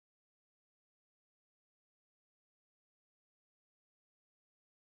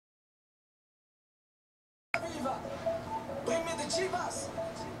Bring mir die Chivas,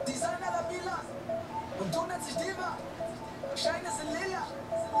 Designer la Villa und du nennst dich Diva. Scheine sind lila.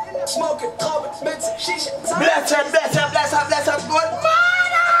 Smoke it, Traube, Mütze, Shisha. Bless up, good morning!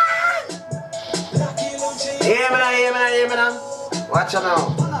 Hear me now. Watch out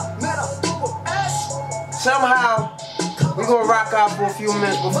now. Somehow, we gonna rock out for a few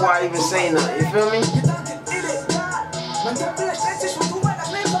minutes before I even say nothing, you feel me?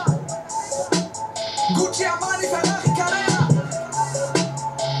 Gucci, Armani, Ferrari, Carrera,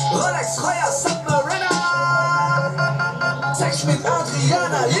 Rolex, Roya, Submariner, Sex mit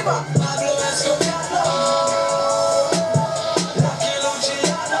Adriana Lima, Pablo Escobar, Lucky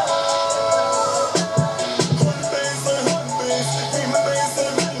Luciano.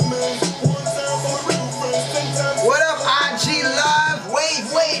 What up, IG Live? Wave,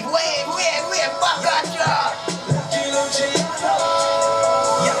 fuck out y'all. Lucky Luciano.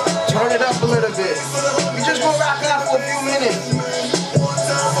 Turn it up a little bit. We just gonna rock out for a few minutes.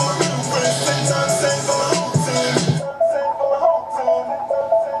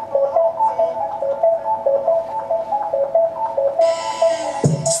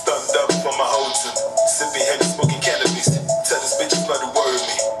 Stunned up from my hotel, sipping heavy, smoking cannabis. Tell this bitch it's bloody word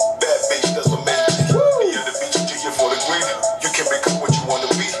me. Bad bitch, that's what man me. You're the bitch, you here for the greed. You can become what you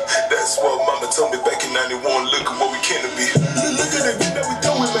wanna be. That's what mama told me back in 91. Look at what we can be. Look at the good that we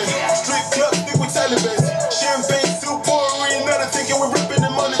doing, man. Street club, think we Taliban. Champagne, soup, pouring, not thinking we're ripping the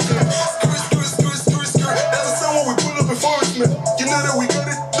money. Skirt. That's a song when we pull up in Forest, man. You know that we got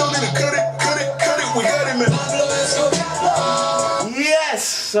it, don't need to cut it, we got it, man. Yes,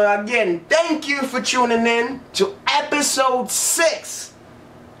 so again, thank you for tuning in to episode 6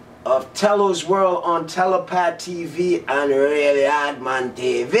 of Telo'S World on Telepath TV and Really Hardman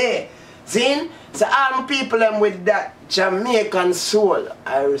TV. See? So all my people them with that Jamaican soul,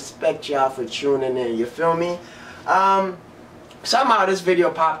 I respect y'all for tuning in, you feel me? Somehow this video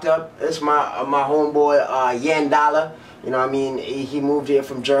popped up. It's my homeboy Yen Dollar. You know what I mean? He moved here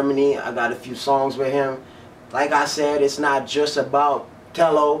from Germany. I got a few songs with him. Like I said, it's not just about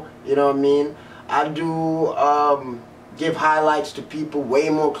Telo, you know what I mean? I do give highlights to people way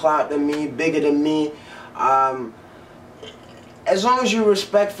more clout than me, bigger than me. As long as you're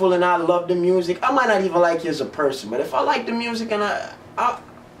respectful and I love the music, I might not even like you as a person, but if I like the music and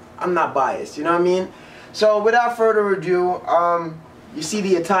I'm not biased, you know what I mean? So without further ado, you see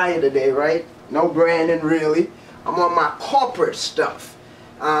the attire today, right? No branding really. I'm on my corporate stuff.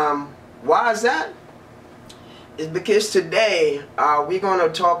 Why is that? It's because today we're going to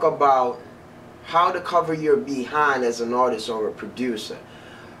talk about how to cover your behind as an artist or a producer.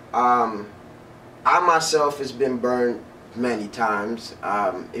 I myself has been burned many times.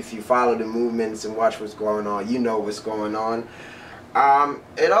 If you follow the movements and watch what's going on, you know what's going on.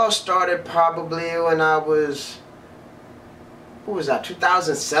 It all started probably when I was, what was that,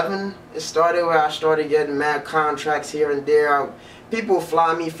 2007? It started where I started getting mad contracts here and there. People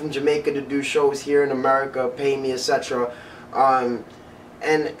fly me from Jamaica to do shows here in America, pay me, etc. And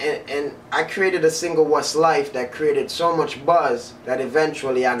I created a single, What's Life, that created so much buzz that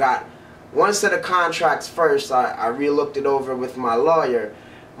eventually I got one set of contracts first. I re-looked it over with my lawyer.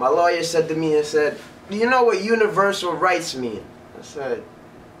 My lawyer said to me, he said, do you know what universal rights mean? I said,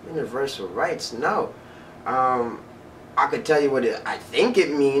 universal rights? No. I could tell you what I think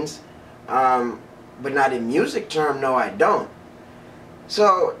it means, but not in music term, no I don't.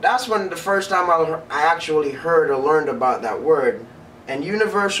 So that's when the first time I actually heard or learned about that word. And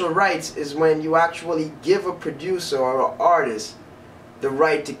universal rights is when you actually give a producer or an artist the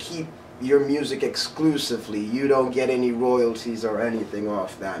right to keep your music exclusively. You don't get any royalties or anything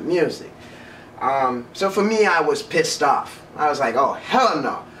off that music. So for me, I was pissed off. I was like, oh hell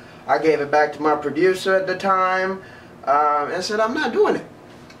no. I gave it back to my producer at the time and said I'm not doing it.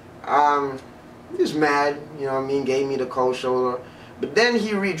 He was mad, you know what I mean, gave me the cold shoulder. But then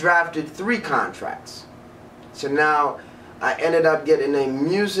he redrafted 3 contracts. So now I ended up getting a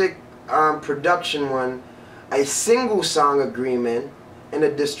music production one, a single song agreement, and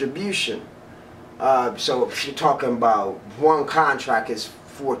a distribution. So if you're talking about one contract is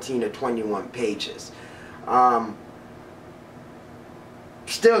 14 or 21 pages.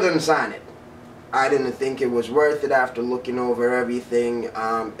 Still didn't sign it. I didn't think it was worth it after looking over everything.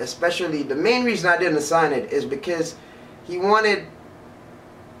 Especially the main reason I didn't sign it is because he wanted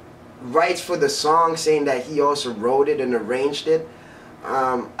rights for the song, saying that he also wrote it and arranged it.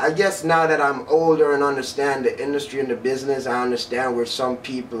 I guess now that I'm older and understand the industry and the business, I understand where some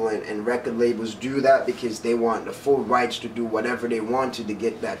people and record labels do that because they want the full rights to do whatever they want to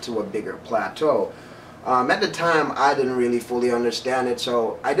get that to a bigger plateau. At the time, I didn't really fully understand it,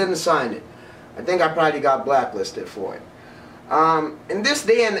 so I didn't sign it. I think I probably got blacklisted for it. In this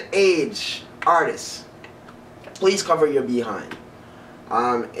day and age, artists, please cover your behind.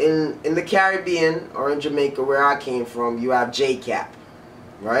 In the Caribbean, or in Jamaica where I came from, you have JCAP,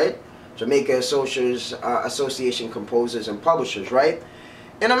 right? Jamaica Association Composers and Publishers, right?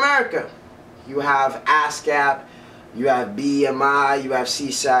 In America, you have ASCAP, you have BMI, you have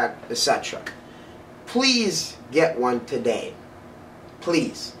CSAC, etc. Please get one today.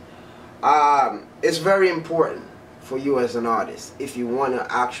 Please. It's very important for you as an artist if you want to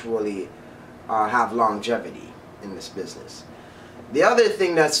actually have longevity in this business. The other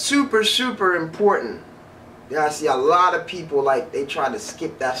thing that's super, super important, I see a lot of people, like, they try to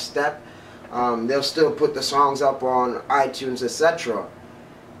skip that step. They'll still put the songs up on iTunes, etc.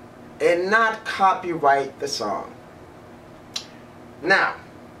 and not copyright the song. Now,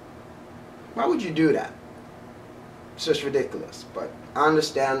 why would you do that? It's just ridiculous. But I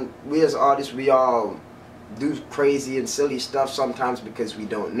understand, we as artists, we all do crazy and silly stuff sometimes because we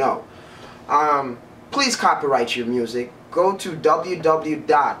don't know. Please copyright your music. Go to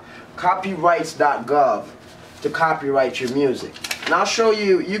www.copyrights.gov to copyright your music. And I'll show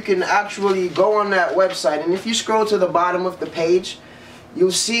you, you can actually go on that website, and if you scroll to the bottom of the page,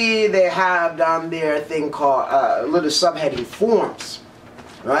 you'll see they have down there a thing called a little subheading, forms,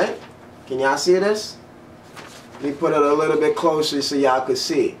 right? Can y'all see this? Let me put it a little bit closer so y'all could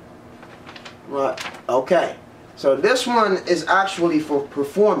see. Well, okay, so this one is actually for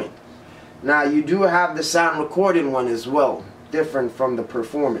performing. Now you do have the sound recording one as well, different from the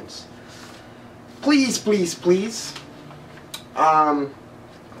performance. Please, please, please,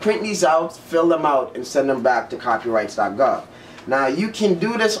 print these out, fill them out, and send them back to copyrights.gov. Now you can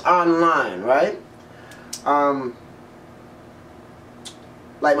do this online, right?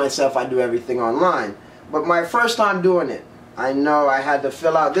 Like myself, I do everything online. But my first time doing it, I know I had to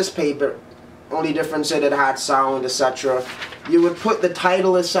fill out this paper. Only difference is it had sound, etc. You would put the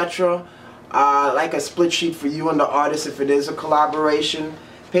title, etc. Like a split sheet for you and the artist if it is a collaboration.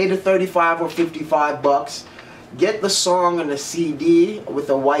 Pay the 35 or 55 bucks. Get the song on a CD with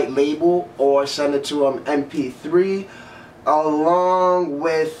a white label, or send it to them MP3 along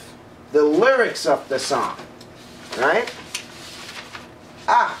with the lyrics of the song, right?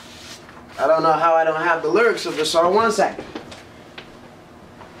 I don't know how I don't have the lyrics of the song. One second.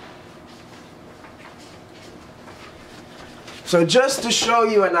 So just to show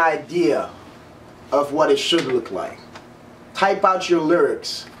you an idea of what it should look like, type out your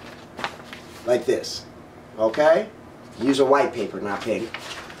lyrics like this, okay? Use a white paper, not pink.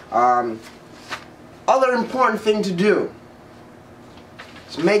 Other important thing to do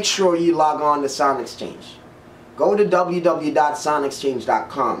is make sure you log on to SoundExchange. Go to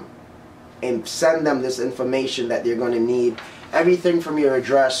www.soundexchange.com and send them this information that they're going to need. Everything from your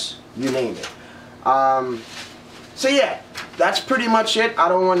address, you name it. So yeah, that's pretty much it. I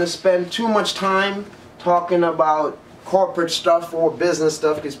don't want to spend too much time talking about corporate stuff or business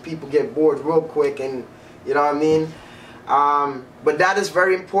stuff because people get bored real quick, and you know what I mean. But that is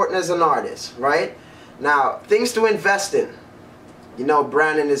very important as an artist, right? Now, things to invest in. You know,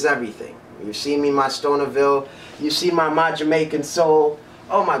 branding is everything. You see me, my Stonerville. You see my Jamaican Soul.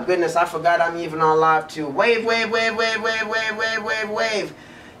 Oh my goodness, I forgot I'm even on live too. Wave, wave, wave, wave, wave, wave, wave, wave, wave.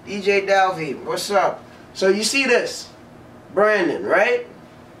 DJ Delvey, what's up? So you see this, Brandon, right?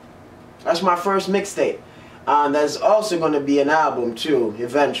 That's my first mixtape. There's also going to be an album too,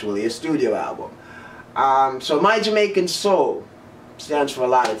 eventually, a studio album. So My Jamaican Soul stands for a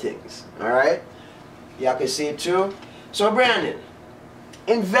lot of things, alright? Y'all can see it too. So Brandon,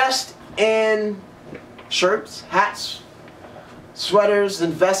 invest in shirts, hats, sweaters,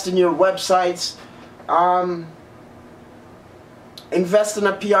 invest in your websites, invest in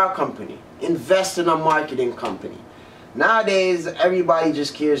a PR company, invest in a marketing company. Nowadays, everybody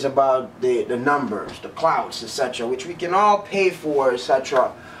just cares about the numbers, the clouds, etc., which we can all pay for,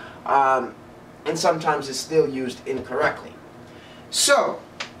 etc., and sometimes it's still used incorrectly. So,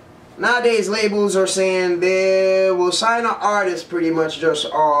 nowadays labels are saying they will sign an artist pretty much just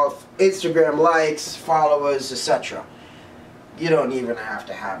off Instagram likes, followers, etc. You don't even have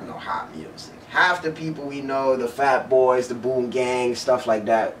to have no hot music. Half the people we know, the Fat Boys, the Boom Gang, stuff like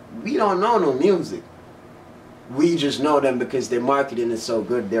that, we don't know no music. We just know them because their marketing is so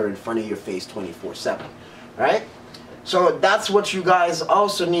good, they're in front of your face 24/7, right? So that's what you guys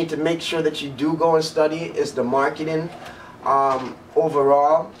also need to make sure that you do go and study, is the marketing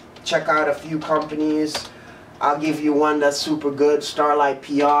overall. Check out a few companies. I'll give you one that's super good, Starlight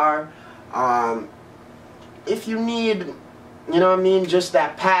PR. If you need, you know what I mean, just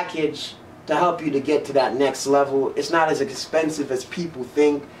that package to help you to get to that next level, it's not as expensive as people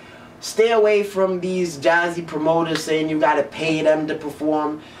think. stay away from these jazzy promoters saying you gotta pay them to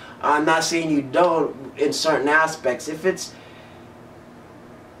perform. I'm not saying you don't in certain aspects. If it's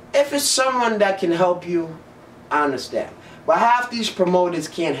someone that can help you, I understand. But half these promoters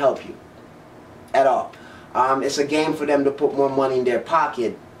can't help you at all. It's a game for them to put more money in their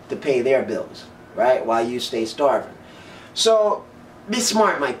pocket to pay their bills, right? While you stay starving. So be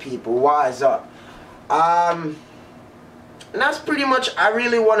smart, my people. Wise up. And that's pretty much I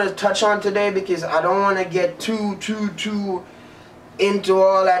really want to touch on today, because I don't want to get too into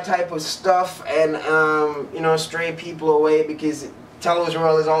all that type of stuff and you know, stray people away, because Telo'S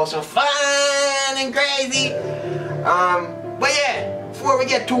world is also fun and crazy. But yeah, before we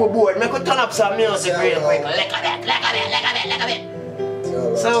get too aboard, make we turn up some music real quick. Look at that.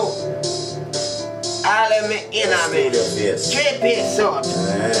 So I'll let me in on me. Straight piece up.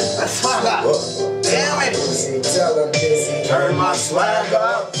 That's what I got. Damn it. Turn my swag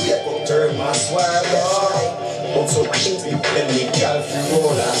up. Turn my swag up. Also, people in the California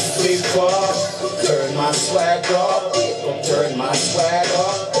roll and split up. Turn my swag up. Turn my swag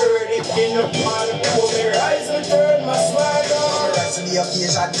up. Early in the morning, pull me rise and turn my swag up. To the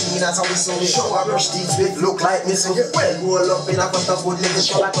occasion, clean as a whistle. Show a brush teeth with look like missile. Well, roll up in a front of good living.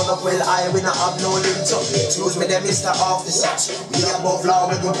 Show like on up well high, we not have no limit. Excuse me, them Mr. Officer. We above law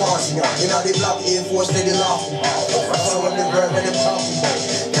when we passing out. You know the block Air Force, steady laughing. So when the girl when them talking about.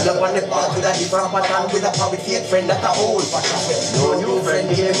 Tell up on the park with a different pattern. With a probably fake friend that a old fashion. No new friend,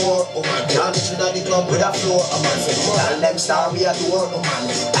 give me more. Oh man, can't get with the club with a floor. Oh man, tell them star we are the world. Oh man,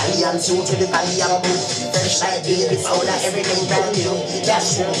 Italian suit with the Italian boot. Fresh like baby soda, everything brand new.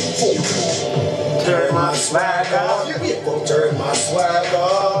 That's true. Turn my swag up. Turn my swag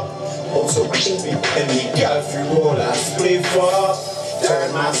up. Also, people in the California roll and split up.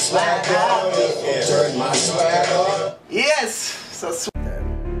 Turn my swag up. Turn my swag up. Yes. So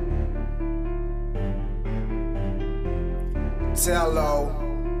Telo.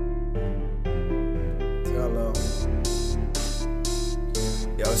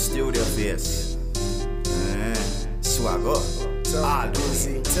 Yo, studio face. Swag up. All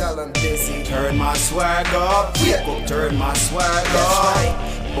busy. Tell them busy. Turn my swag up. Turn my swag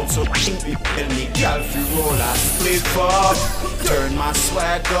up. Also, people in the California roll and split up. Turn my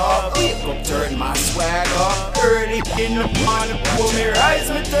swag up. Turn my swag up. Early in the morning, pull me rise,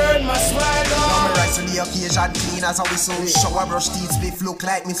 me turn my swag up. Me rise to the occasion, clean as a whistle. Shower brush teeth, spliff look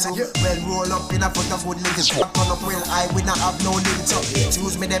like missile. Well, roll up in a front of good living. Turn up well high, we not have no limit.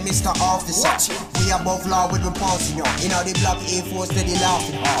 Excuse me, them Mr. Officer. We above law when we passing out. You know the block Air Force, steady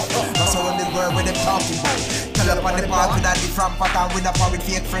laughing. That's how the world when they talking about. Tell up on the park with a different pattern. With a parrot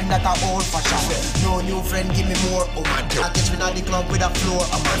fake friend that a old fashion. No new friend, give me more. Oh man, can't get me on the club with a floor.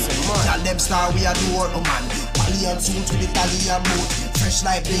 Oh man, tell them star we adore. Oh man, Italian suit with Italian mood. Fresh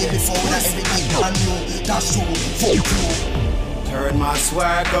like baby before that everything brand new. That's true, full true. Turn my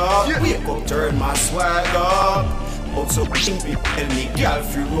swag up. Turn my swag up. Also, people in the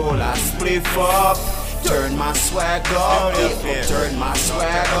California roll and split up. Turn my swag up, turn my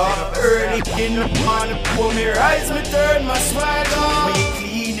swag up. Early in the morning, pull me rise, me turn my swag up. Me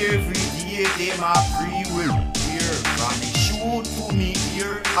clean every day, they my free will here. From me shoot to me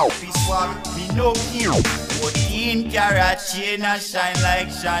ear, happy swag, me no gear. 14 karat chain and shine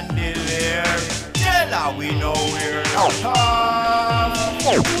like chandelier. Tell her we know we're not half.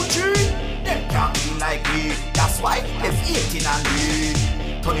 Them can't be like me, that's why they're 18 and me.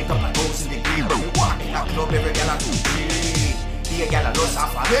 Turn it up like goes in the green. When we walk in a club, every girl a do free. Be a girl a lost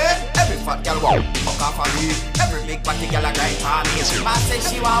off of me. Every fat girl walk fuck off of me. Every big party girl a grind for me. Man said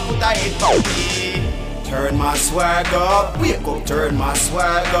she want put her head for me. Turn my swag up. Wake up, turn my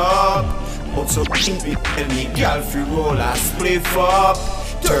swag up. Also, people in the California roll and split up.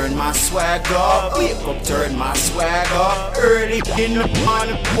 Turn my swag up. Wake up, turn my swag up. Early in the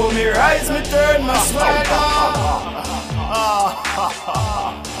morning, pull me rise, me turn my swag up.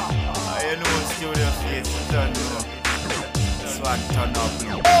 You know studio face, you don't know. Swag turn up.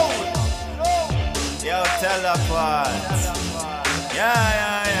 Yo, tell the part.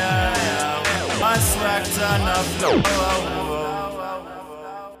 Yeah. My swag turn up.